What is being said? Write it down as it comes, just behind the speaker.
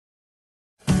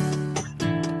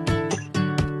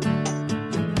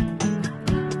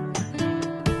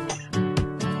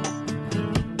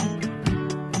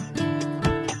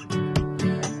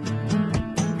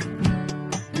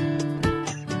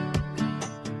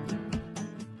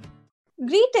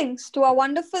Greetings to our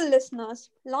wonderful listeners.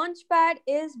 Launchpad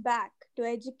is back to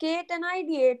educate and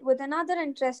ideate with another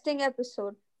interesting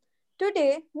episode.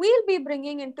 Today, we'll be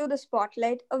bringing into the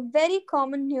spotlight a very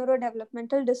common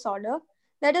neurodevelopmental disorder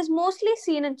that is mostly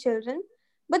seen in children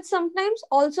but sometimes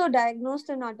also diagnosed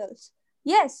in adults.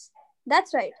 Yes,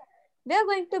 that's right. We are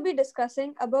going to be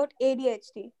discussing about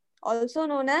ADHD, also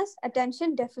known as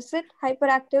attention deficit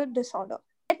hyperactive disorder.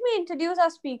 Let me introduce our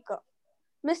speaker,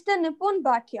 Mr. Nipun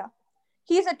Bhatia.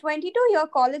 He is a 22-year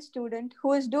college student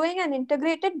who is doing an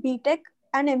integrated BTech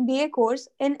and MBA course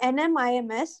in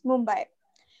NMIMS, Mumbai.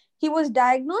 He was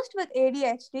diagnosed with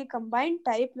ADHD combined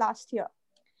type last year.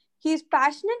 He is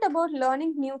passionate about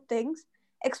learning new things,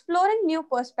 exploring new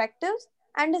perspectives,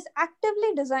 and is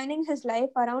actively designing his life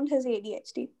around his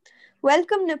ADHD.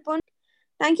 Welcome, Nipun.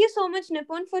 Thank you so much,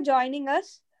 Nipun, for joining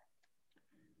us.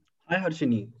 Hi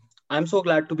Harshini, I'm so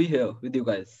glad to be here with you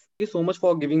guys. Thank you so much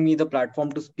for giving me the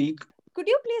platform to speak. Could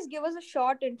you please give us a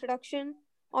short introduction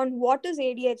on what is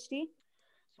ADHD?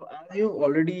 So, as you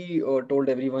already told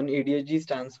everyone, ADHD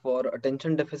stands for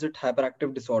Attention Deficit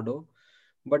Hyperactive Disorder,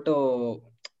 but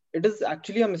it is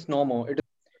actually a misnomer.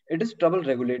 It is trouble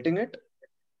regulating it,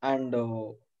 and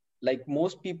like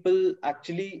most people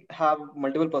actually have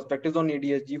multiple perspectives on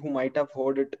ADHD who might have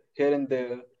heard it here and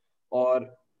there, or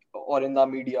or in the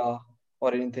media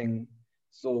or anything.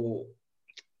 So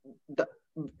the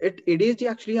ADHD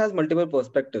actually has multiple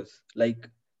perspectives. Like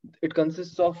it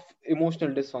consists of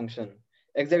emotional dysfunction,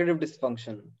 executive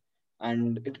dysfunction,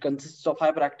 and it consists of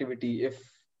hyperactivity if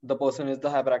the person is the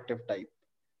hyperactive type.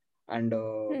 And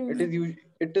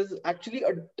it is actually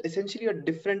essentially a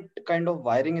different kind of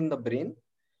wiring in the brain.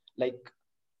 Like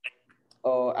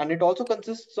and it also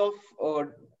consists of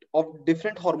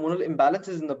different hormonal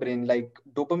imbalances in the brain, like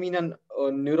dopamine and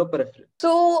neuroperipheral.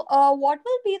 So, what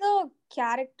will be the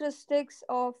characteristics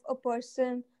of a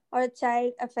person or a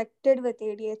child affected with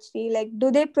ADHD? Like,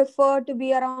 do they prefer to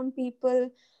be around people?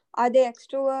 Are they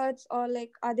extroverts or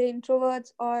like are they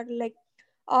introverts or like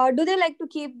do they like to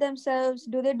keep themselves?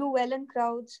 Do they do well in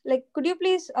crowds? Like, could you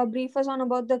please brief us on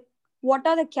about the what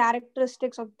are the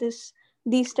characteristics of these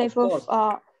type Of of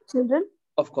course. children?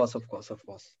 Of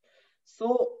course.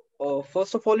 So,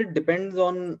 first of all, it depends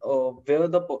on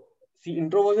see,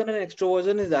 introversion and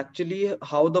extroversion is actually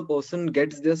how the person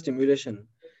gets their stimulation,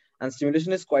 and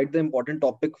stimulation is quite the important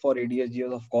topic for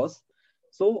ADHDers, of course.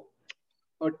 So,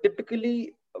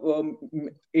 typically,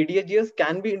 ADHDers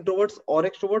can be introverts or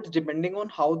extroverts depending on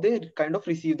how they kind of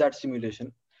receive that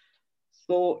stimulation.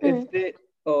 So Hmm. if they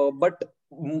but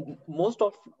most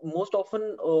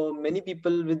often many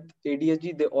people with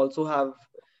ADHD, they also have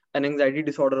an anxiety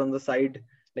disorder on the side.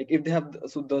 Like if they have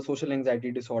the social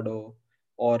anxiety disorder,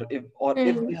 or if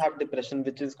they Hmm. have depression,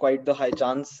 which is quite the high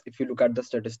chance if you look at the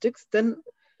statistics, then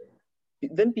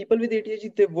people with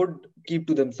ADHD, they would keep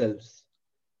to themselves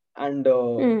and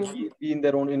Hmm. be in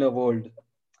their own inner world,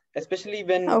 especially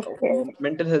when Okay.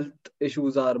 mental health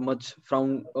issues are much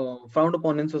frowned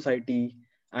upon in society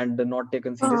and not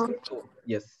taken Uh, seriously. So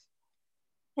yes,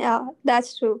 Yeah,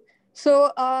 that's true.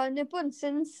 So, Nipun,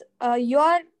 since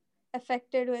you're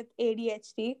affected with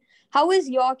ADHD, how is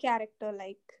your character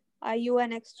like? Are you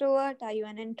an extrovert? Are you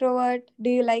an introvert? Do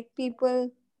you like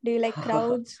people? Do you like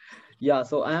crowds? yeah.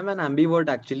 So I am an ambivert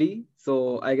actually.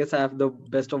 So I guess I have the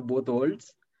best of both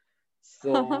worlds.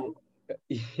 So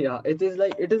yeah, it is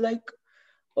like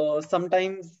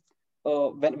sometimes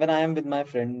when I am with my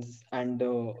friends, and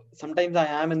sometimes I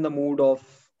am in the mood of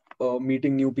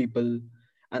meeting new people,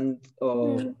 and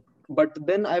Hmm. but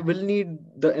then I will need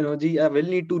the energy. I will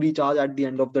need to recharge at the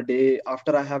end of the day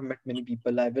after I have met many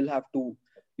people. I will have to,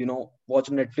 watch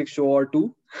a Netflix show or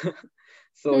two.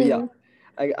 So yeah,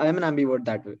 Hmm. I am an ambivert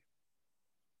that way.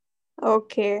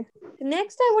 Okay.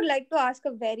 Next, I would like to ask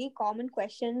a very common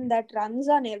question that runs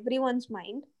on everyone's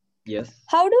mind. Yes.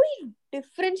 How do we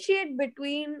differentiate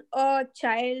between a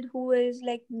child who is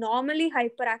like normally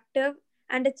hyperactive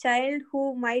and a child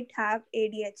who might have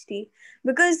ADHD?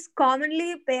 Because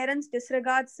commonly parents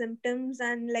disregard symptoms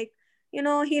and like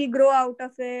he'll grow out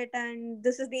of it, and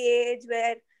this is the age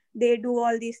where they do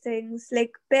all these things.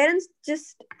 Like parents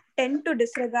just tend to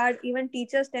disregard, even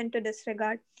teachers tend to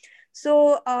disregard.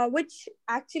 So which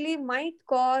actually might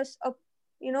cause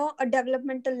a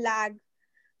developmental lag.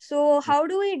 So, Yes, how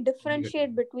do we totally get it.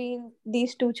 differentiate between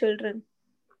these two children?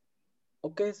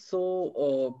 Okay,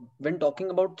 so when talking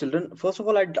about children, first of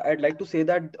all, I'd like to say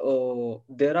that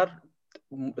there are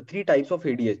three types of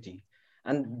ADHD,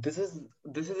 and this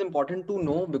is important to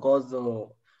know because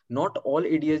not all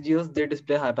ADHDers, they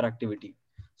display hyperactivity.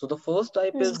 So the first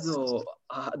type Hmm. is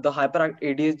the hyper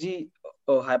ADHD,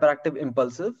 hyperactive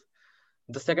impulsive.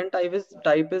 The second type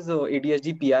is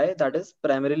ADHD PI, that is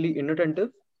primarily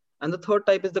inattentive, and the third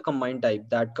type is the combined type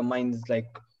that combines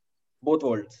like both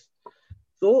worlds.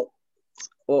 So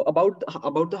about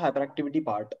the hyperactivity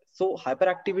part. So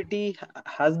hyperactivity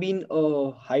has been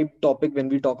a hype topic when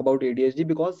we talk about ADHD,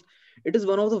 because it is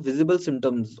one of the visible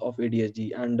symptoms of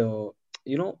ADHD. And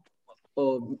you know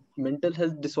uh, mental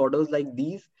health disorders like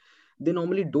these, they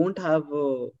normally don't have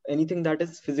anything that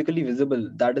is physically visible.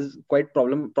 That is quite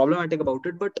problematic about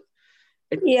it. But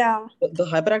it Yeah. the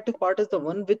hyperactive part is the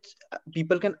one which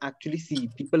people can actually see.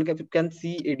 People can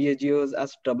see ADHDers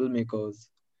as troublemakers,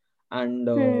 and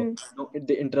Hmm.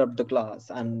 they interrupt the class,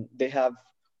 and they have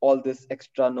all this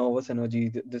extra nervous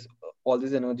energy, this all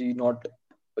this energy,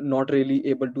 not really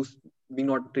able to being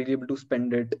not really able to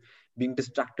spend it, being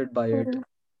distracted by it. Hmm.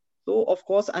 So of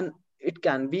course, and it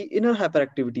can be inner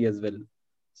hyperactivity as well.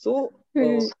 So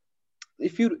Hmm.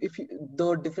 if you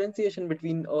the differentiation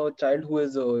between a child who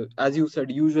is as you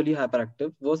said, usually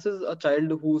hyperactive, versus a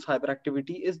child whose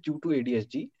hyperactivity is due to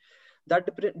ADHD, that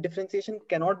differentiation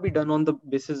cannot be done on the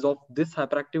basis of this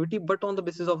hyperactivity, but on the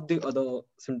basis of the other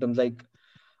symptoms,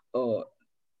 uh,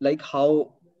 like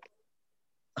how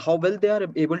well they are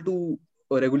able to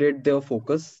regulate their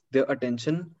focus, their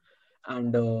attention,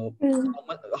 and Hmm.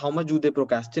 how much do they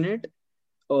procrastinate.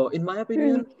 In my Hmm.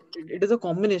 opinion, it is a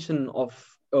combination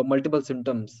of multiple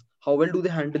symptoms. How well do they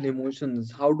handle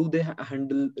emotions? How do they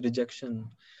handle rejection?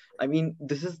 I mean,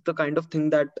 this is the kind of thing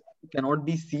that cannot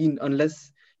be seen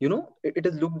unless it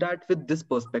is looked at with this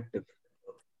perspective.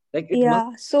 Like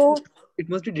Yeah. So, it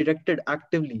must be directed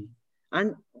actively,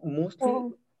 and mostly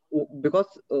oh, because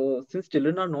since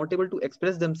children are not able to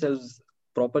express themselves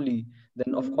properly,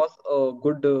 then of hmm. course a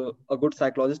good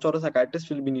psychologist or a psychiatrist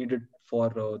will be needed for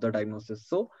the diagnosis.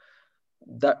 So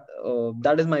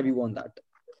that is my view on that.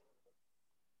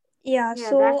 Yeah.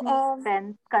 Yeah, that So, makes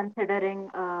sense considering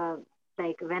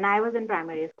like when I was in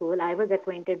primary school, I was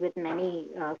acquainted with many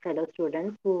fellow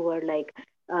students who were like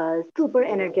super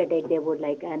energetic. They would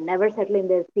like never settle in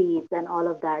their seats and all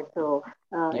of that. So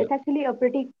Yeah. it's actually a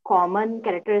pretty common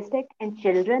characteristic in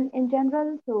children in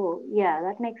general. So yeah,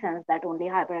 that makes sense that only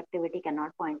hyperactivity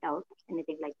cannot point out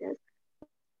anything like this.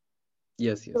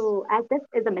 Yes, So yes. as this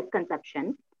is a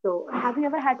misconception, so have you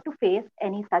ever had to face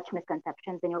any such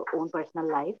misconceptions in your own personal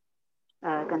life?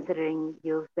 Considering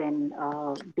you've been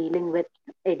dealing with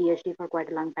ADHD for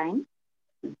quite a long time.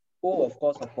 Oh, of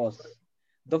course, of course.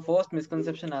 The first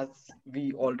misconception, as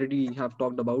we already have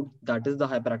talked about, that is the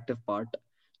hyperactive part.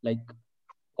 Like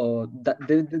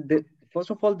that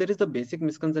first of all, there is the basic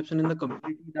misconception in the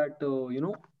community that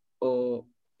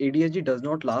ADHD does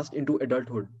not last into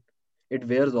adulthood. It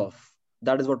wears off.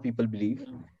 That is what people believe.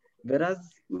 Whereas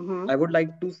Mm-hmm. I would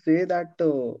like to say that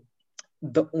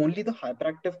the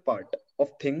hyperactive part of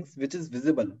things which is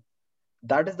visible,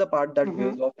 that is the part that Mm-hmm.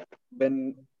 wears off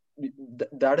when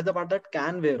that is the part that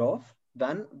can wear off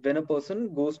when a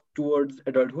person goes towards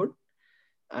adulthood.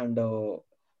 And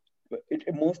it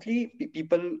mostly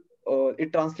people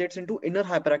it translates into inner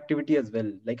hyperactivity as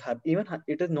well. Like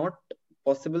it is not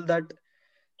possible that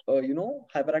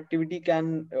hyperactivity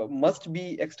can must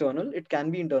be external. It can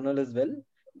be internal as well,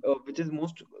 which is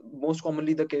most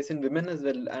commonly the case in women as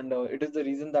well. And it is the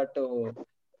reason that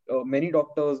many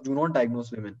doctors do not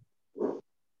diagnose women.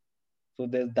 So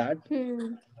there's that.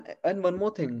 hmm. And one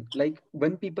more thing, like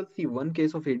when people see one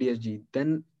case of ADHD,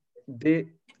 they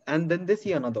then they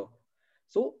see another.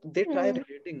 So they try Hmm.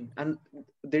 relating, and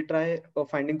they try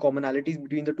finding commonalities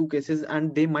between the two cases,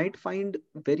 and they might find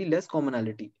very less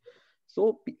commonality.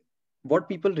 So what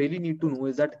people really need to know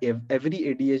is that every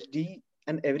ADHD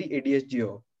and every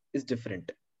ADHDer is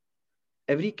different.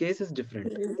 Every case is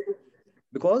different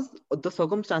because of the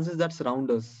circumstances that surround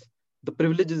us, the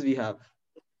privileges we have.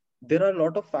 There are a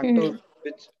lot of factors Hmm.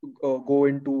 which go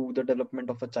into the development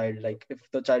of a child. Like if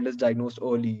the child is diagnosed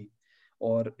early,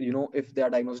 or if they are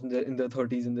diagnosed in their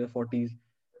 30s, in their 40s,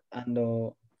 and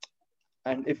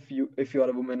if you are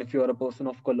a woman, if you are a person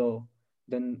of color,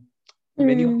 then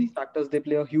many of Hmm. these factors, they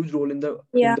play a huge role in the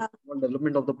Yeah.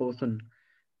 development of the person.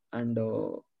 And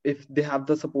if they have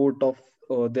the support of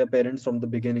their parents from the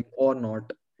beginning or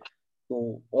not.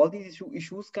 So all these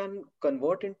issues can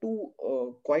convert into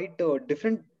quite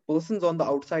different persons on the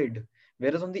outside,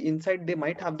 whereas on the inside they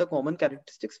might have the common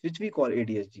characteristics which we call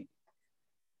ADHD.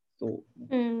 So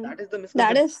Hmm. that is the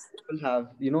That misconception is people have.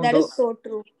 that is so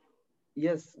true.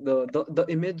 Yes, the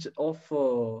image of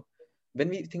when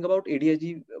we think about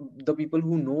ADHD, the people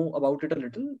who know about it a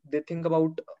little, they think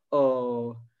about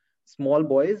small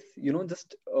boys,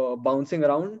 just bouncing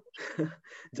around,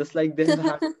 just like they have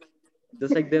had,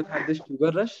 just like they've had this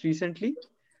sugar rush recently.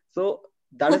 So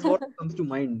That is what comes to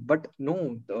mind. But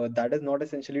no, that is not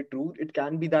essentially true. It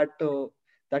can be that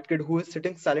that kid who is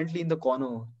sitting silently in the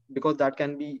corner, because that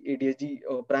can be ADHD,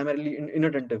 primarily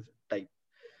inattentive type.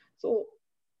 So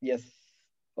yes,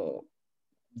 uh,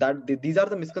 these are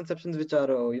the misconceptions which are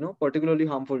particularly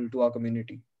harmful to our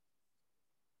community.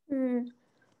 Hmm.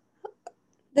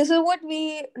 This is what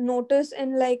we notice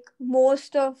in like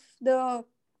most of the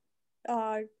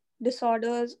uh,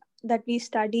 disorders that we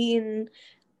study in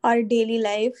our daily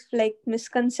life, like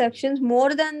misconceptions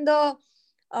more than the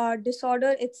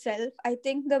disorder itself. I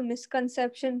think the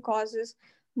misconception causes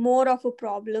more of a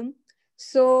problem.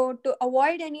 So to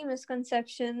avoid any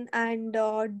misconception and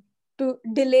to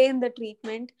delay in the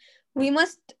treatment, we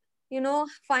must,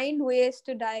 find ways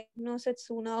to diagnose it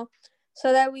sooner,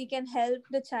 so that we can help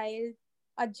the child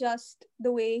adjust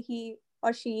the way he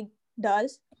or she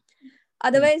does. Hmm.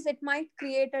 Otherwise, it might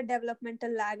create a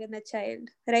developmental lag in the child,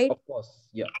 right? Of course,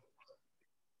 yeah.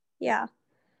 Yeah.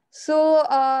 So,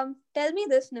 tell me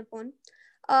this, Nipun.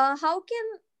 How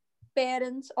can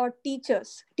parents or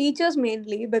teachers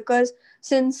mainly, because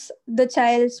since the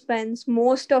child spends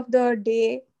most of the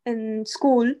day in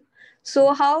school,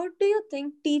 so how do you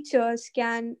think teachers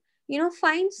can,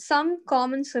 find some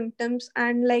common symptoms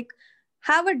and like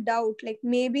have a doubt, like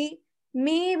maybe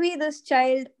this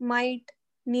child might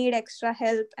need extra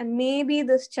help, and maybe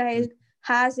this Hmm. child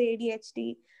has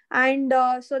ADHD, and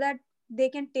so that they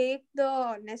can take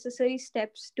the necessary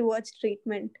steps towards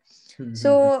treatment. Hmm, hmm, hmm.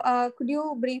 So, could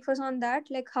you brief us on that,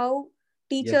 like how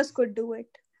teachers Yes. could do it?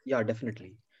 Yeah,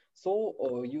 definitely.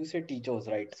 So you say teachers,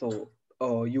 right? So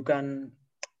you can,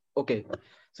 okay.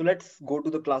 So let's go to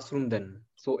the classroom then.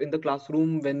 So in the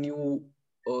classroom, when you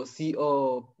see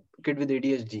a kid with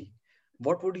ADHD,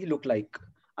 what would he look like?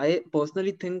 I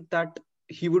personally think that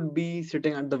he would be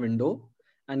sitting at the window,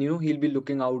 and he'll be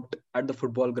looking out at the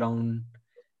football ground,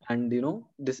 and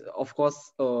this, of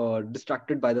course,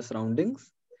 distracted by the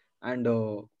surroundings. And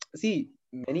see,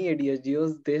 many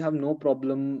ADHDers, they have no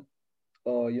problem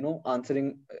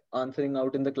answering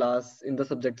out in the class in the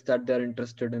subjects that they're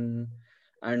interested in,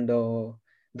 and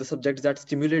the subjects that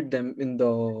stimulate them in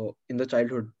the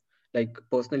childhood. Like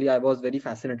personally, I was very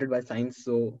fascinated by science,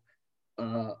 so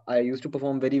I used to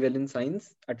perform very well in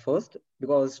science at first,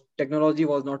 because technology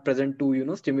was not present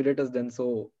to stimulate us then.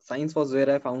 So science was where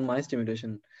I found my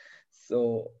stimulation.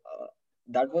 So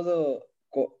that was a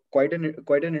quite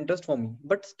an interest for me,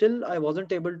 but still I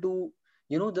wasn't able to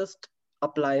just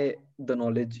apply the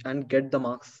knowledge and get the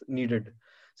marks needed.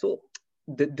 So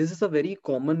this is a very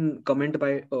common comment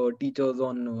by teachers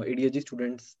on ADHD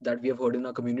students that we have heard in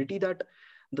our community, that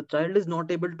the child is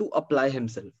not able to apply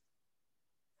himself,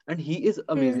 and he is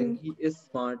amazing, Hmm. he is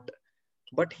smart,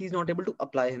 but he's not able to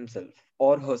apply himself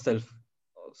or herself.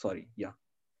 Sorry, yeah.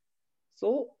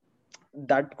 So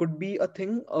that could be a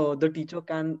thing. The teacher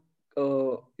can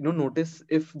notice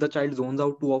if the child zones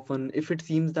out too often, if it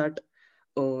seems that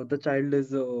the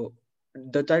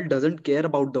child doesn't care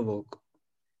about the work,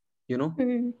 you know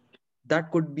Hmm.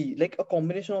 that could be like a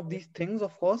combination of these things,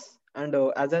 of course. And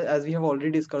as we have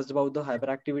already discussed about the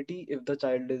hyperactivity, if the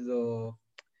child is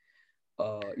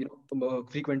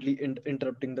frequently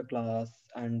interrupting the class,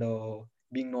 and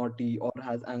being naughty, or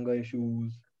has anger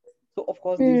issues. So of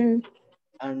course these, Hmm.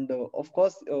 and of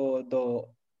course the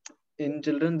in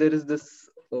children there is this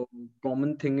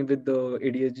common thing with the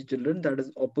ADHD children, that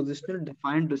is oppositional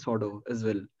defiant disorder as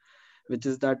well, which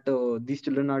is that these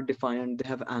children are defiant, they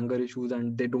have anger issues,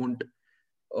 and they don't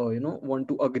want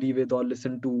to agree with or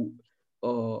listen to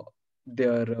uh,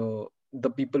 their the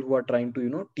people who are trying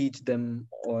to teach them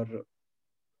or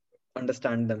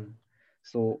understand them.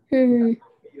 So that Hmm.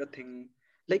 could be a thing.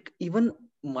 Like even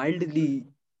mildly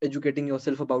educating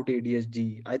yourself about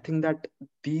ADHD, I think that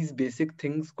these basic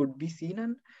things could be seen,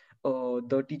 and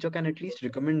the teacher can at least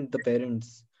recommend the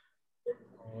parents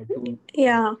uh, to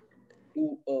Yeah.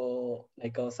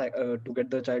 to get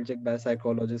the child checked by a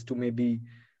psychologist, to maybe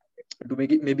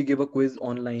give a quiz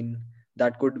online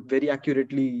that could very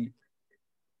accurately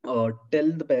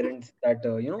tell the parents that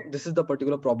this is the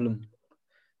particular problem.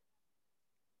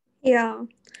 Yeah.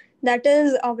 That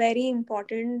is very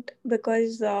important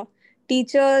because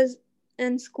teachers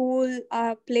in school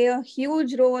play a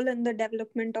huge role in the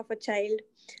development of a child,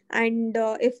 and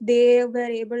if they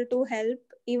were able to help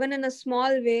even in a small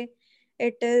way,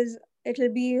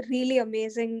 it'll be really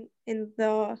amazing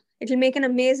it'll make an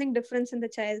amazing difference in the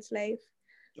child's life.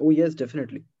 Oh yes,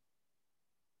 definitely.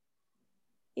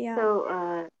 Yeah.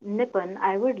 So, Nipun,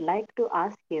 I would like to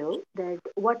ask you that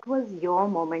what was your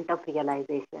moment of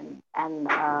realization, and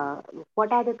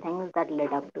what are the things that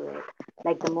led up to it?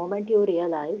 Like the moment you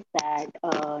realized that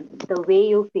the way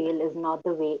you feel is not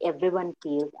the way everyone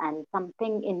feels, and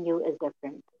something in you is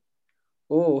different.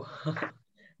 Oh,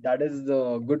 that is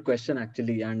a good question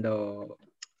actually, and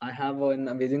I have an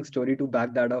amazing story to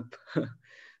back that up.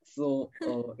 So,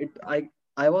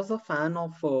 I was a fan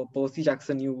of Percy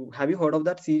Jackson. You have you heard of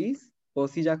that series,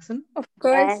 Percy Jackson? Of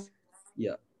Yes, course.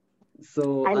 Yeah.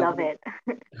 So I I love was it.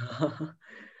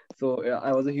 so yeah,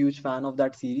 I was a huge fan of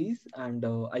that series, and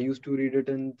I used to read it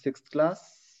in sixth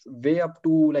class, way up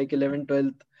to like 11th,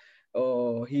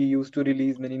 12th. He used to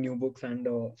release many new books, and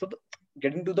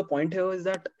getting to the point here is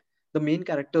that the main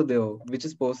character there, which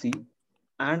is Percy,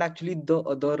 and actually the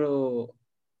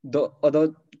other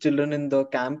children in the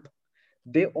camp,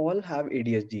 they all have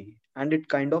ADHD, and it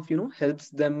kind of helps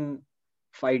them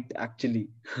fight actually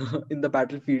in the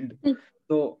battlefield.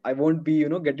 So I won't be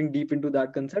getting deep into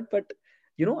that concept, but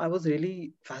I was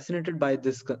really fascinated by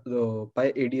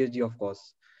by ADHD, of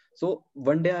course. So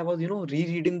one day I was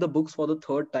rereading the books for the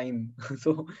third time,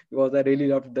 so because I really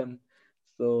loved them.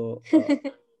 So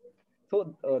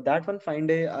that one fine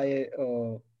day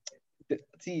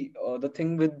the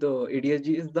thing with the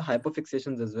ADHD is the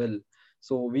hyperfixations as well.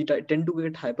 So we tend to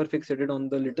get hyperfixated on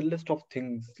the littlest of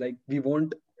things. Like we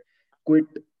won't quit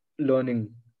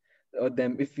learning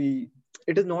them if we.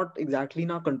 It is not exactly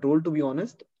in our control, to be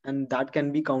honest, and that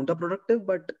can be counterproductive.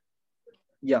 But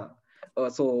yeah,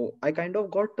 so I kind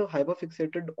of got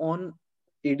hyperfixated on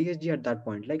ADHD at that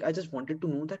point. Like I just wanted to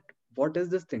know that what is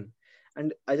this thing,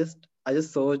 and I just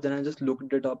searched and I just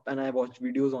looked it up and I watched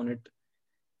videos on it,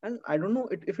 and I don't know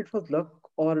if it was luck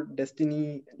or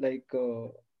destiny.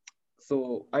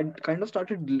 So I kind of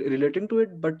started relating to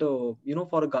it, but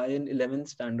for a guy in 11th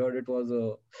standard, it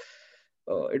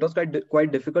was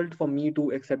quite difficult for me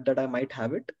to accept that I might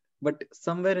have it. But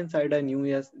somewhere inside, I knew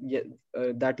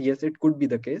that yes, it could be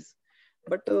the case.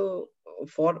 But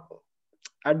for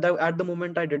at the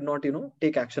moment, I did not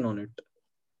take action on it.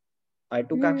 I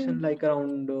took action Hmm. like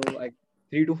around like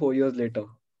 3 to 4 years later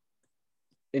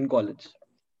in college.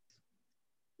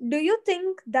 Do you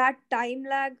think that time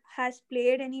lag has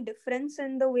played any difference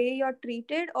in the way you're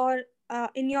treated or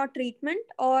in your treatment?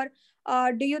 Or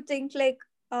do you think, like,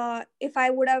 if I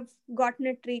would have gotten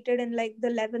it treated in like the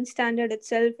 11th standard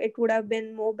itself, it would have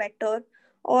been more better?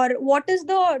 Or what is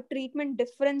the treatment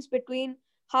difference between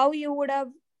how you would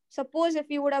have, suppose if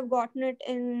you would have gotten it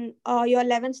in your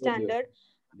 11th Earlier. standard,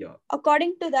 Yeah.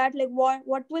 according to that, like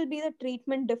what will be the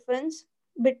treatment difference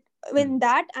Hmm. between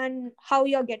that and how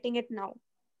you're getting it now?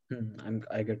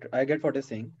 I get what you're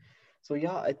saying. So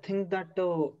yeah, I think that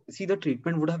see the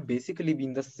treatment would have basically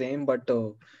been the same, but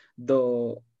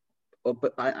the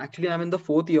I'm in the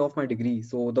fourth year of my degree,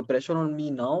 so the pressure on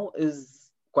me now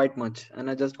is quite much, and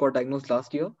I just got diagnosed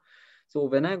last year. So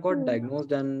when I got Hmm.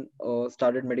 diagnosed and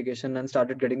started medication and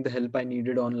started getting the help I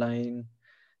needed online,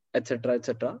 etc.,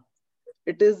 etc.,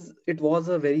 it was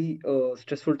a very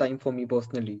stressful time for me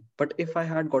personally. But if I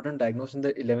had gotten diagnosed in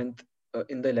the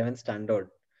 11th standard,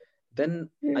 then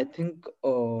I Hmm. think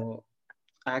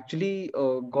I actually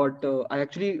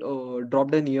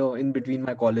dropped an year in between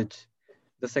my college.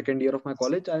 The second year of my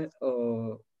college, I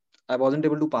wasn't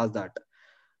able to pass that.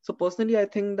 So personally, I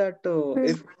think that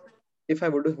Hmm. if I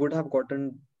would have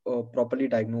gotten properly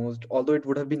diagnosed, although it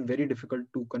would have been very difficult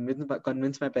to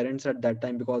convince my parents at that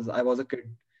time because I was a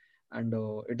kid, and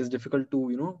it is difficult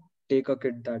to take a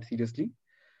kid that seriously.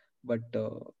 But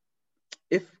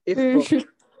if if Hmm. uh,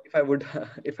 if I would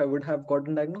if I would have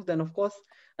gotten diagnosed, then of course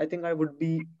I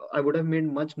would have made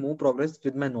much more progress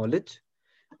with my knowledge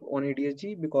on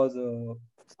ADHD, because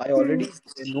I Hmm. already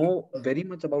know very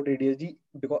much about ADHD,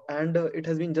 because and it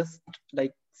has been just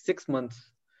like 6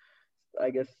 months, I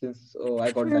guess, since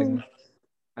I got Hmm. diagnosed.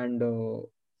 And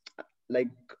like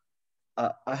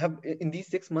I have in these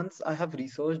 6 months I have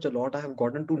researched a lot. I have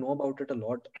gotten to know about it a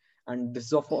lot, and this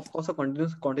is of course a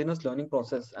continuous learning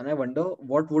process. And I wonder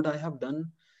what would I have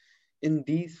done in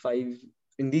these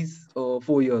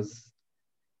 4 years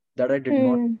that I did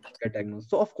not Hmm. get diagnosed.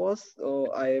 So of course,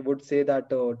 I would say that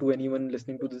to anyone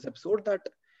listening to this episode, that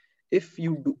if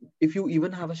you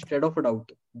even have a shred of a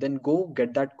doubt, then go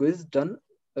get that quiz done,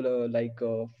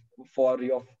 for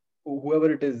your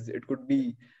whoever it is. It could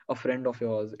be a friend of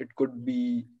yours, it could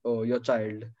be your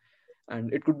child,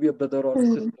 and it could be a brother or a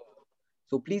Hmm. sister.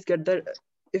 So please get that.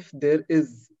 If there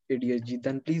is ADHD,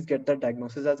 then please get that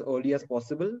diagnosis as early as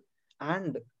possible,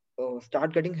 and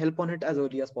start getting help on it as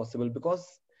early as possible,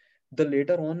 because the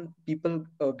later on people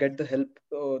get the help,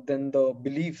 then the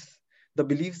beliefs the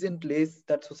beliefs in place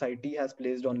that society has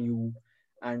placed on you,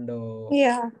 and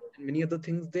Yeah. many other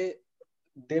things,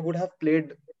 they would have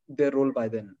played their role by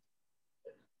then.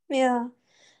 Yeah.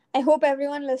 I hope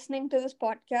everyone listening to this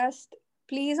podcast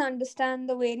please understand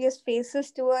the various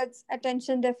phases towards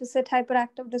attention deficit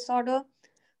hyperactive disorder.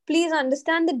 Please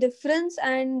understand the difference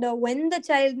and when the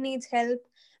child needs help,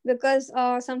 because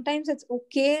sometimes it's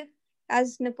okay,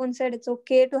 as Nipun said, it's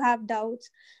okay to have doubts,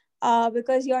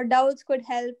 because your doubts could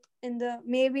help in the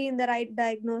maybe in the right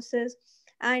diagnosis,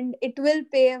 and it will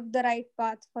pave the right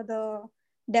path for the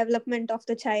development of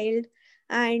the child,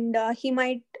 and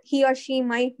he or she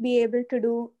might be able to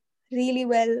do really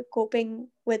well coping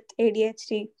with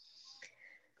ADHD.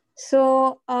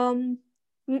 So,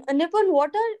 Nipun,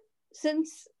 what are,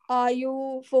 since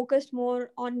you focused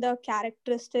more on the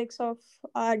characteristics of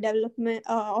development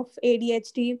of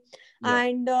ADHD, Yeah.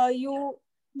 and you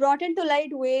brought into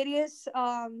light various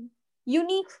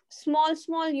unique,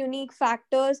 small, unique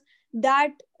factors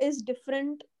that is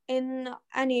different in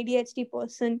an ADHD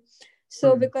person.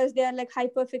 So, Hmm. because they are like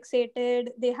hyper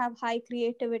fixated, they have high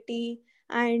creativity,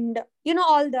 and you know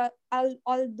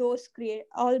all those create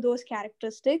all those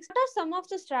characteristics. What are some of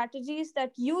the strategies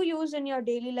that you use in your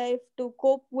daily life to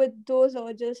cope with those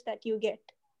urges that you get?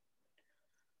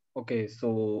 Okay,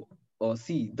 so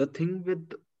see, the thing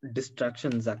with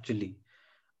distractions actually,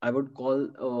 I would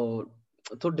call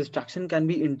so distraction can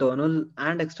be internal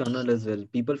and external as well.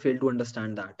 People fail to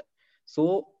understand that.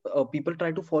 So people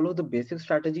try to follow the basic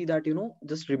strategy that,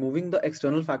 just removing the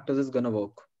external factors is gonna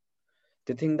work.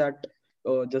 They think that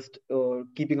just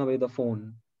keeping away the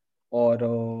phone,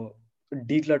 or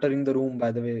decluttering the room,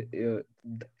 by the way.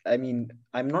 I mean,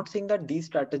 I'm not saying that these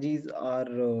strategies are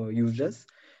useless,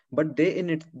 but they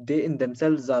in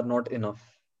themselves are not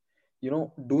enough.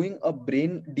 Doing a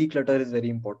brain declutter is very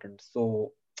important.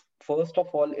 So first of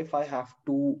all, if I have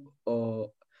to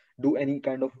do any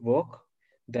kind of work,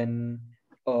 then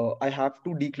I have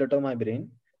to declutter my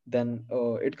brain. Then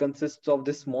it consists of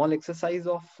this small exercise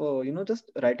of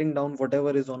just writing down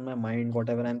whatever is on my mind,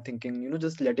 whatever I'm thinking,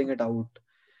 just letting it out.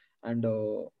 And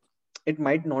it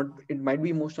might be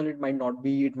emotional, it might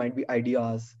be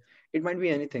ideas, it might be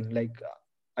anything. Like,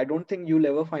 I don't think you'll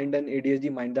ever find an ADHD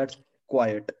mind that's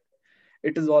quiet.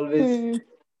 it is always Hmm.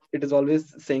 it is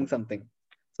always saying something.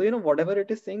 So whatever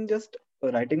it is saying, just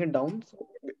writing it down,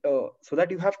 so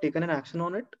that you have taken an action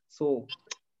on it. So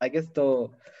I guess the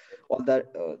all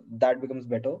that becomes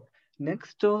better.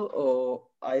 Next,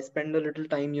 I spend a little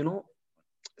time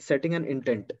setting an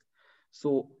intent.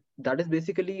 So that is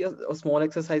basically a small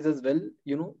exercise as well,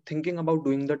 thinking about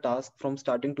doing the task from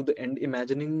starting to the end,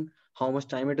 imagining how much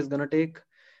time it is going to take,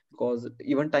 because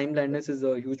even time blindness is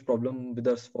a huge problem with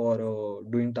us for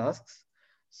doing tasks.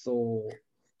 So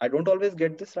I don't always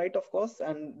get this right, of course,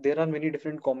 and there are many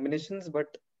different combinations,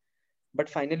 but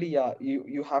finally, yeah,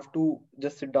 you have to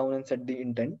just sit down and set the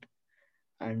intent.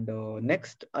 And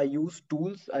next, I use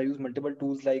multiple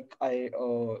tools. Like,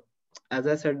 as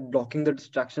I said, blocking the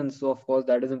distractions, so of course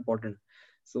that is important.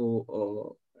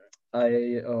 So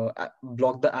I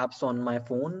block the apps on my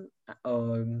phone,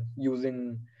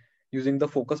 using the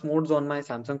focus modes on my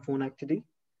Samsung phone actually.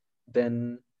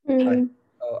 Then I Hmm.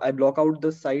 I block out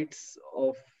the sites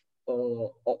of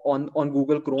on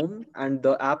Google Chrome and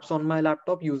the apps on my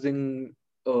laptop using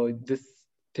this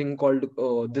thing called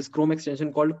this Chrome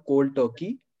extension called Cold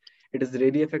Turkey. It is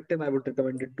really effective. I would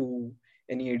recommend it to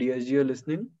any ADHD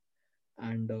listening.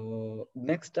 And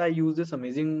next, I use this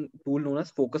amazing tool known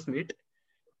as FocusMate.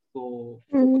 So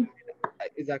Hmm.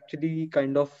 FocusMate is actually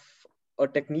kind of a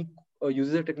technique,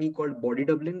 uses a technique called body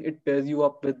doubling. It pairs you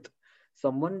up with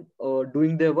someone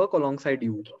doing their work alongside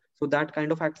you. So that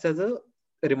kind of acts as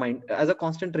a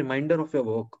constant reminder of your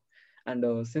work.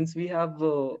 And since we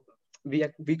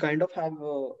kind of have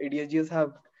ADHDs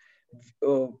have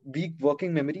weak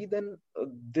working memory, then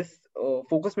this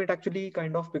FocusMate actually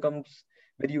kind of becomes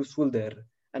very useful there,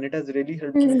 and it has really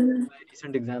helped me in Hmm. my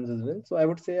recent exams as well. So I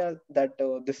would say that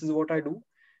this is what I do.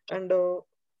 And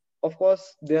of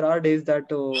course, there are days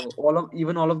that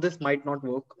all of this might not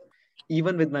work,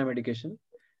 even with my medication.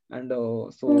 And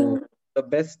so Hmm. the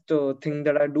best thing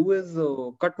that I do is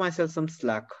cut myself some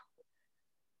slack,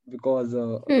 because I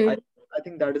Hmm. I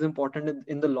think that is important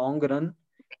in the long run.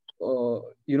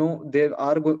 There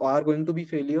are going to be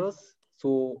failures,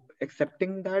 so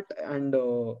accepting that, and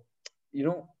you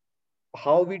know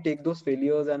how we take those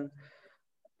failures,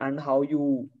 and how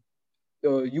you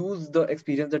use the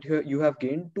experience that you have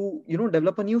gained to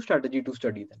develop a new strategy to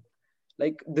study them.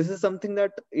 Like, this is something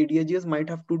that ADHDs might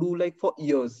have to do like for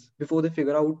years before they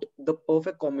figure out the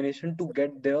perfect combination to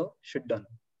get their shit done,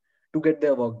 to get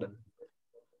their work done.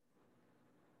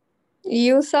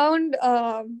 You sound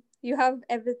you have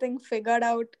everything figured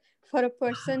out for a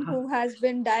person who has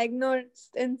been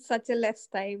diagnosed in such a less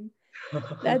time.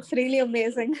 That's really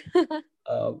amazing.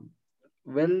 Um,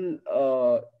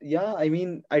 well, yeah, I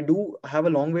mean, I do have a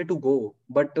long way to go,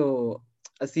 but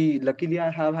I see, luckily, I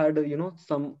have had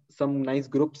some nice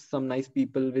groups, some nice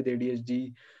people with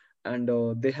ADHD, and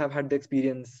they have had the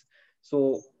experience.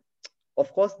 So,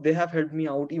 of course, they have helped me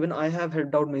out. Even I have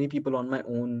helped out many people on my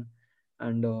own,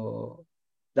 and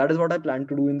that is what I plan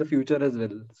to do in the future as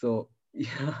well. So,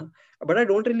 yeah, but I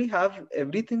don't really have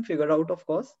everything figured out, of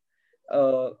course.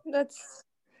 Uh, that's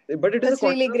but it is a that's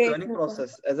really continuous great, learning Nipun.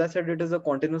 process. As I said, it is a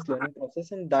continuous learning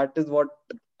process, and that is what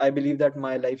I believe that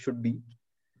my life should be.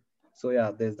 So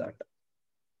yeah, there's that.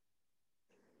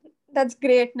 That's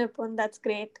great, Nipun. That's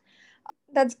great.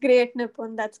 That's great,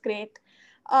 Nipun. That's great.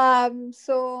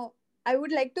 So I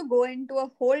would like to go into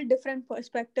a whole different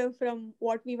perspective from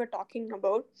what we were talking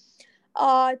about.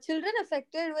 Children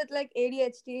affected with like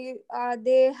ADHD,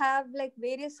 they have like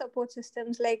various support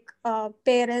systems like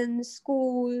parents,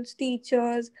 schools,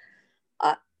 teachers.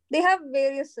 Uh, they have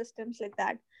various systems like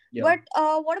that. Yeah. But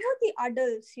what about the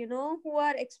adults, who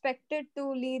are expected to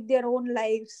lead their own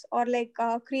lives or like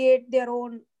create their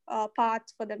own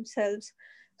paths for themselves?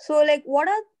 So, like, what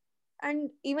are, and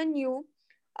even you,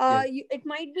 Yes. it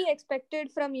might be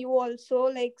expected from you also,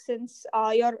 like, since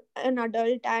you're an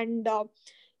adult and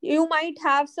you might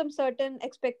have some certain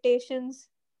expectations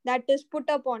that is put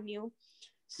up on you.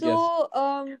 Yes. So,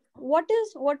 what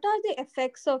are the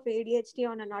effects of ADHD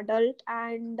on an adult,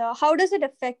 and how does it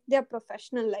affect their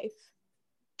professional life?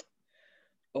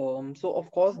 So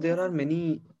of course there are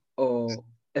many uh,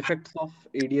 effects of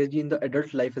ADHD in the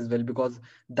adult life as well, because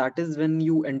that is when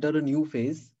you enter a new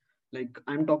phase. Like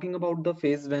I'm talking about the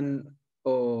phase when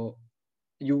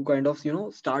you kind of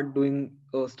start doing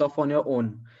stuff on your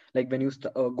own, like when you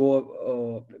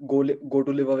go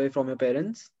to live away from your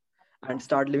parents and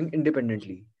start living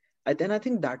independently. Then I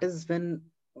think that is when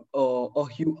a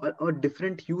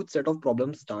different huge set of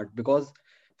problems start, because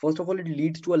first of all it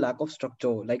leads to a lack of structure.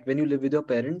 Like when you live with your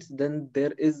parents, then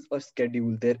there is a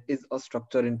schedule, there is a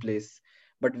structure in place.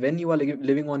 But when you are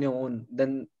living on your own,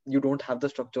 then you don't have the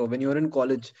structure. When you're in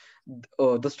college,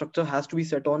 the structure has to be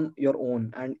set on your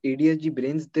own, and ADHD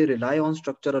brains, they rely on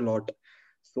structure a lot.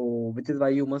 So which is why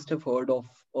you must have heard of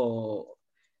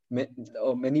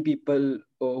many people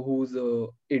whose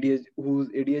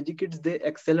ADHD kids, they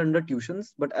excel under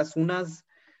tuitions, but as soon as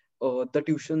the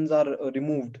tuitions are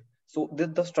removed, so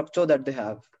the structure that they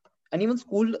have, and even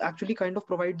school actually kind of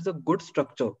provides a good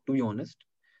structure, to be honest.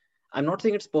 I'm not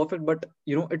saying it's perfect, but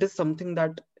it is something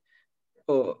that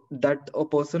a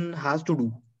person has to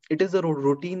do. It is a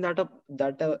routine that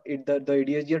the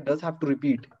ADHD does have to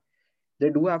repeat. They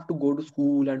do have to go to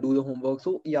school and do the homework.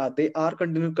 So yeah, they are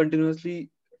continuously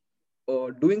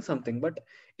doing something. But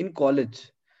in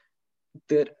college,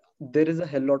 there there is a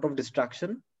hell lot of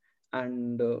distraction,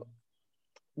 and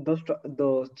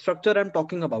the structure I'm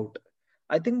talking about,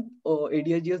 I think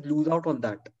ADHDs lose out on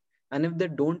that. And if they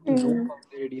don't know Mm. about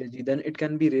their ADHD, then it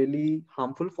can be really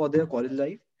harmful for their college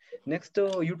life. Next,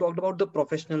 you talked about the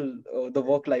professional, the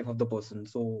work life of the person.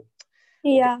 So,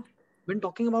 okay, Yeah. when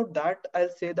talking about that, I'll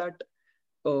say that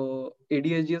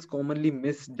ADHDs commonly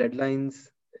miss deadlines,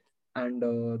 and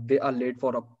they are late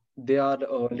for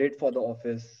the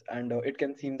office, and it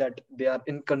can seem that they are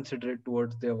inconsiderate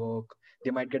towards their work.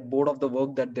 They might get bored of the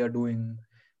work that they are doing.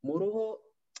 Moreover,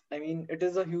 I mean, it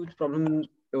is a huge problem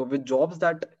with jobs,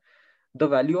 that the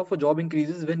value of a job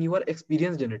increases when you are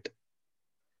experienced in it.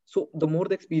 So the more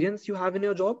the experience you have in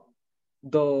your job,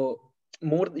 the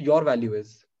more your value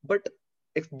is. But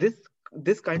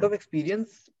this kind of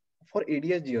experience for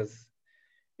ADHDs,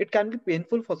 it can be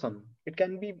painful for some. It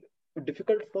can be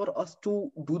difficult for us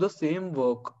to do the same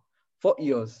work for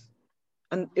years.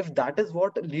 And if that is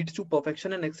what leads to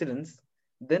perfection and excellence,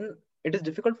 then it is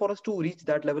difficult for us to reach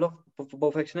that level of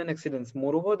perfection and excellence.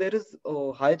 Moreover, there is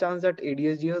a high chance that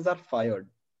ADHDs are fired.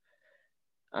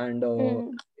 And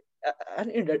Mm.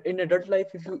 in adult life,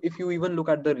 if you even look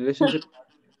at the relationship,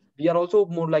 we are also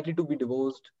more likely to be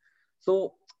divorced.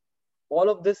 So all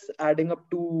of this adding up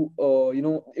to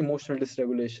emotional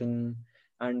dysregulation,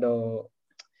 and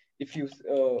if you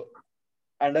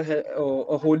and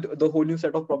a whole the whole new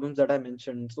set of problems that I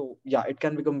mentioned. So yeah, it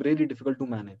can become really difficult to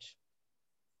manage.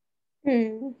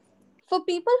 Mm. For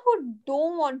people who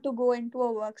don't want to go into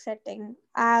a work setting,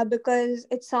 because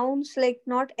it sounds like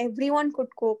not everyone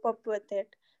could cope up with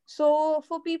it. So,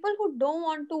 for people who don't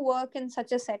want to work in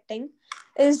such a setting,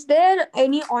 is there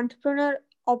any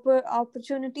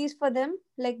opportunities for them?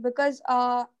 Like, because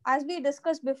as we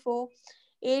discussed before,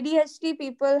 ADHD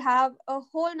people have a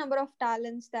whole number of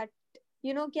talents that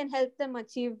can help them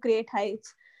achieve great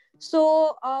heights.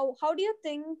 So, how do you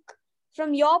think,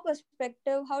 from your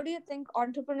perspective, how do you think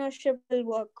entrepreneurship will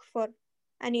work for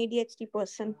an ADHD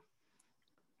person?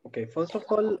 Okay, first of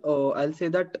all, I'll say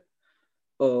that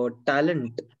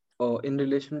talent in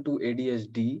relation to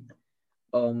ADHD,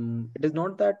 it is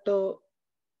not that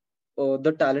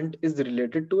the talent is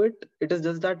related to it. It is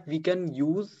just that we can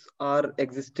use our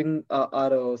existing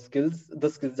our skills, the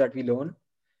skills that we learn,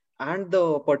 and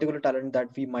the particular talent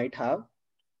that we might have.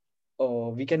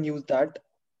 We can use that.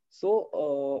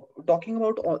 So, talking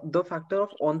about the factor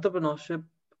of entrepreneurship,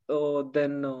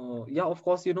 then yeah, of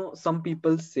course, some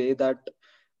people say that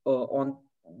on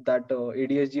that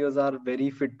ADHDers are very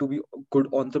fit to be good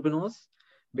entrepreneurs,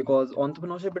 because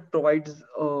entrepreneurship, it provides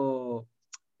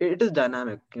it is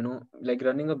dynamic, like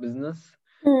running a business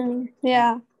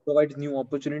Yeah. provides new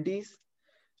opportunities.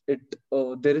 It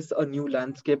There is a new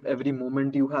landscape every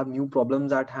moment. You have new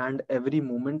problems at hand every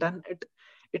moment, and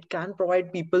it can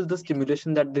provide people the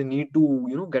stimulation that they need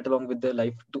to get along with their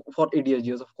life for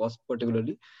ADHDers, of course,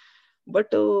 particularly. But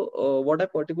what I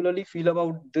particularly feel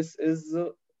about this is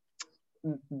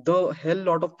the hell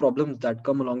lot of problems that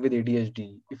come along with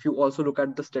ADHD. If you also look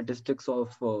at the statistics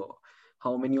of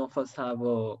how many of us have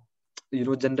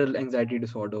general anxiety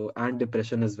disorder and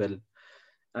depression as well,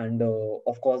 and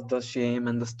of course the shame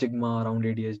and the stigma around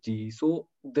ADHD. So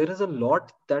there is a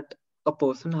lot that a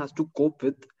person has to cope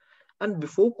with, and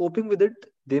before coping with it,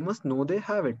 they must know they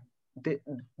have it. They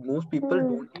Most people Hmm.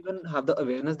 don't even have the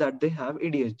awareness that they have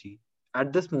ADHD.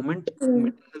 At this moment, Hmm.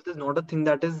 mental health is not a thing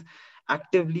that is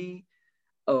actively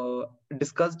uh,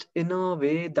 discussed in a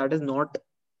way that is not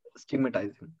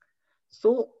stigmatizing.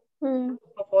 So, Hmm.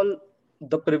 first of all,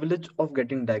 the privilege of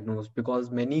getting diagnosed, because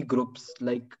many groups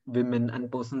like women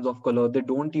and persons of color, they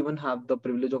don't even have the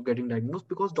privilege of getting diagnosed,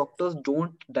 because doctors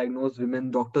don't diagnose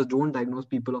women, doctors don't diagnose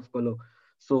people of color.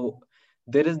 So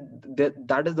that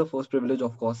is the first privilege,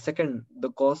 of course. Second,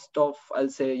 the cost of, I'll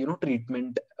say,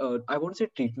 treatment. I won't say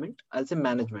treatment, I'll say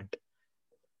management.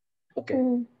 Okay.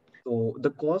 Hmm. So the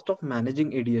cost of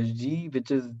managing ADHD, which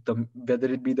is the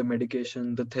whether it be the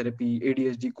medication, the therapy,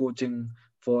 ADHD coaching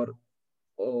for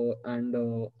and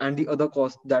the other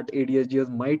costs that ADHDers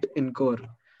might incur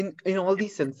in all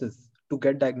these senses to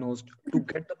get diagnosed, to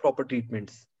get the proper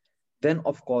treatments, then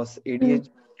of course Hmm. ADHD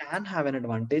can have an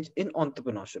advantage in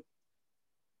entrepreneurship,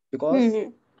 because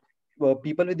Hmm.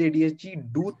 people with ADHD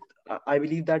do. I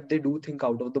believe that they do think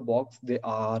out of the box. They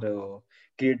are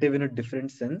creative in a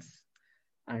different sense,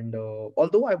 and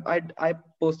although I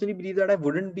personally believe that I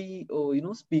wouldn't be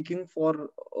speaking for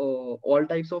all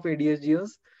types of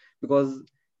ADHDers, because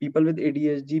people with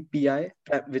ADHD PI,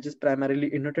 which is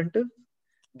primarily inattentive,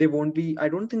 they won't be, I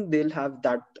don't think they'll have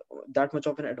that much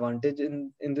of an advantage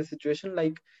in this situation,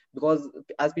 like, because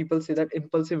as people say that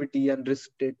impulsivity and risk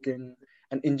taking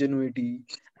and ingenuity,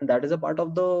 and that is a part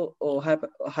of the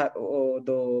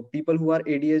the people who are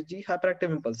ADHD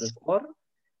hyperactive impulsive or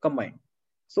combined.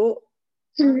 So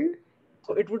Hmm.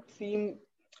 it would seem,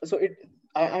 so it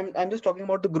I'm just talking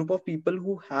about the group of people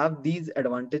who have these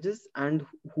advantages and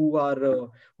who are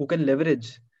who can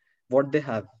leverage what they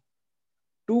have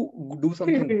to do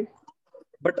something. Hmm.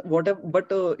 But whatever,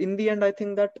 but in the end, I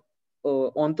think that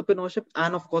entrepreneurship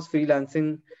and of course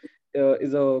freelancing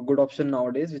is a good option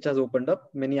nowadays, which has opened up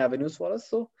many avenues for us.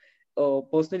 So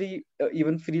personally,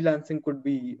 even freelancing could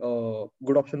be a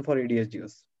good option for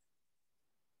ADHDs.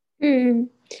 Hmm.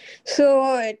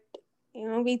 So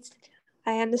we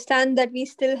I understand that we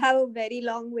still have a very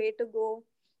long way to go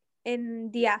in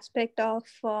the aspect of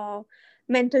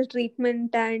mental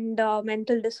treatment and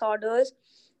mental disorders,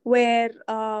 where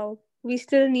we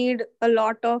still need a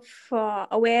lot of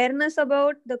awareness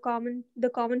about the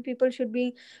common people should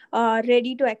be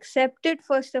ready to accept it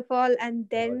first of all, and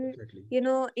Yeah, then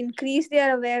definitely. increase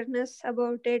their awareness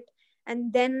about it,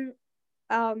 and then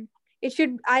it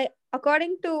should I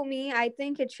according to me, I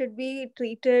think it should be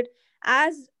treated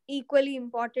as equally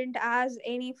important as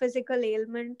any physical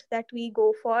ailment that we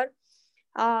go for.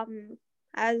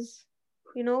 As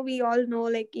we all know,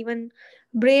 like, even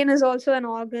brain is also an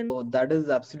organ. That is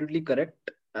absolutely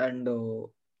correct. And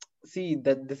see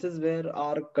that this is where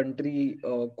our country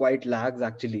quite lags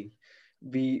actually.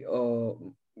 We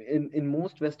in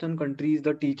most Western countries,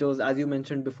 the teachers, as you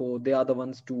mentioned before, they are the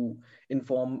ones to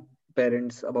inform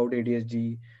parents about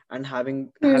ADHD, and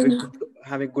Hmm.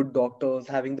 having good doctors,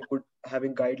 having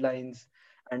guidelines,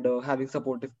 and having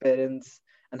supportive parents,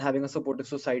 and having a supportive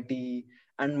society,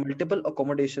 and multiple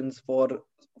accommodations for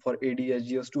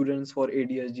ADHD students, for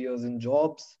ADHDers in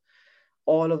jobs.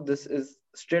 All of this is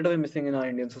straight away missing in our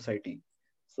Indian society.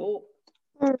 So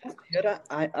Mm. Here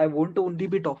I won't only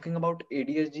be talking about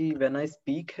ADHD when I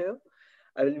speak here.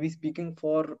 I will be speaking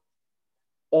for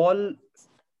all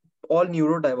all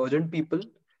neurodivergent people,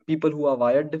 people who are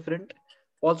wired different,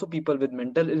 also people with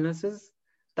mental illnesses,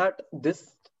 that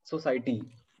this society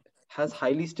is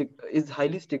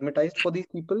highly stigmatized for these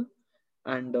people,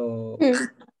 and Mm.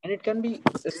 it can be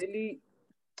really,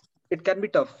 it can be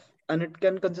tough, and it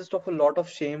can consist of a lot of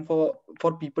shame for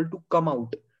people to come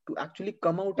out, to actually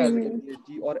come out as Mm.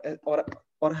 ADHD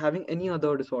or having any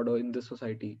other disorder in this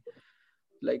society.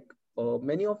 Like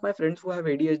many of my friends who have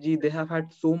ADHD, they have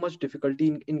had so much difficulty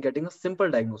in getting a simple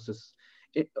diagnosis,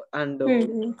 and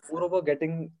Mm. moreover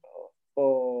getting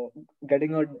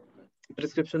a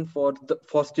prescription for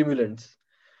stimulants,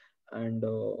 and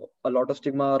a lot of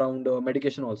stigma around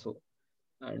medication also,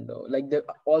 and like they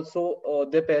also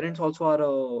their parents also are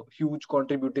a huge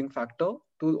contributing factor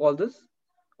to all this,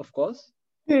 of course.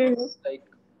 Mm. Like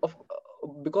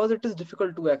because it is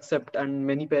difficult to accept, and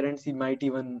many parents he might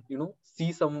even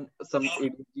see some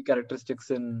ADHD characteristics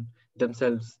in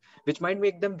themselves, which might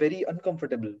make them very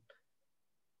uncomfortable,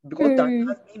 because that Mm.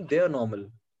 has been their normal,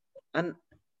 and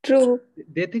True.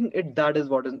 they think that is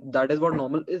what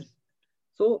normal is.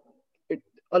 So it,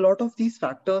 a lot of these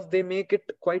factors, they make it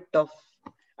quite tough,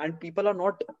 and people are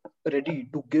not ready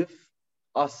to give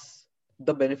us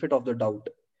the benefit of the doubt.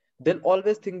 They'll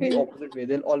always think the Mm. opposite way.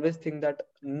 They'll always think that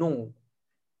no,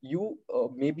 you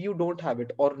maybe you don't have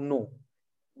it, or no,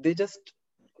 they just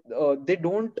they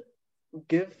don't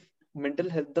give mental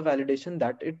health the validation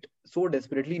that it so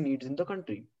desperately needs in the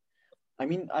country. I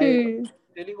mean, I Mm.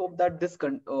 really hope that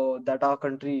that our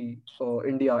country,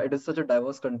 India, it is such a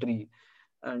diverse country,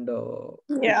 and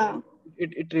Yeah.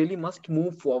 it really must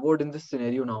move forward in this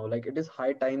scenario now. Like, it is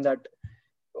high time that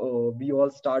we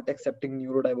all start accepting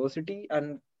neurodiversity,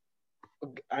 and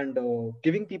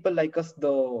giving people like us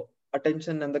the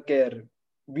attention and the care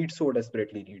we so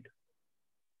desperately need.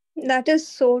 That is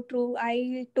so true.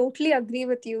 I totally agree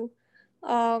with you.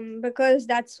 Because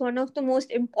that's one of the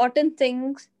most important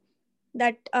things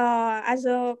that as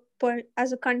a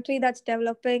country that's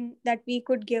developing, that we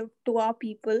could give to our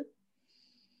people.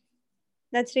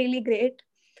 That's really great.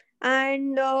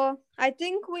 And I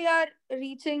think we are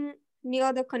reaching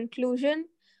near the conclusion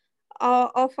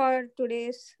of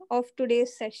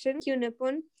today's session. Thank you,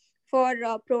 Nipun, for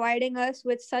providing us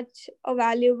with such a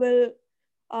valuable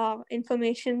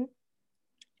information.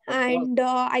 Of course. And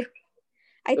I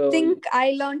uh, think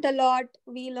I learned a lot.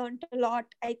 We learned a lot.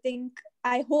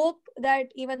 I hope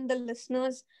that even the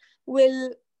listeners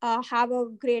will have a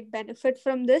great benefit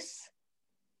from this.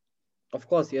 of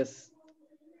course, yes.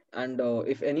 And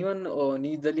if anyone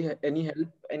needs any help,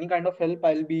 any kind of help,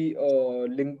 I'll be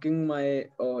linking my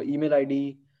email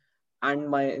ID and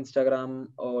my Instagram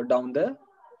down there.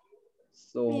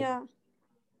 So, Yeah,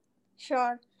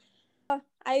 sure.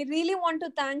 I really want to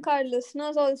thank our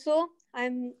listeners also.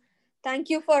 Thank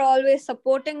you for always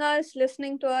supporting us,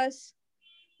 listening to us.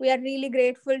 We are really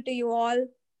grateful to you all.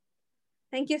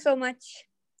 Thank you so much.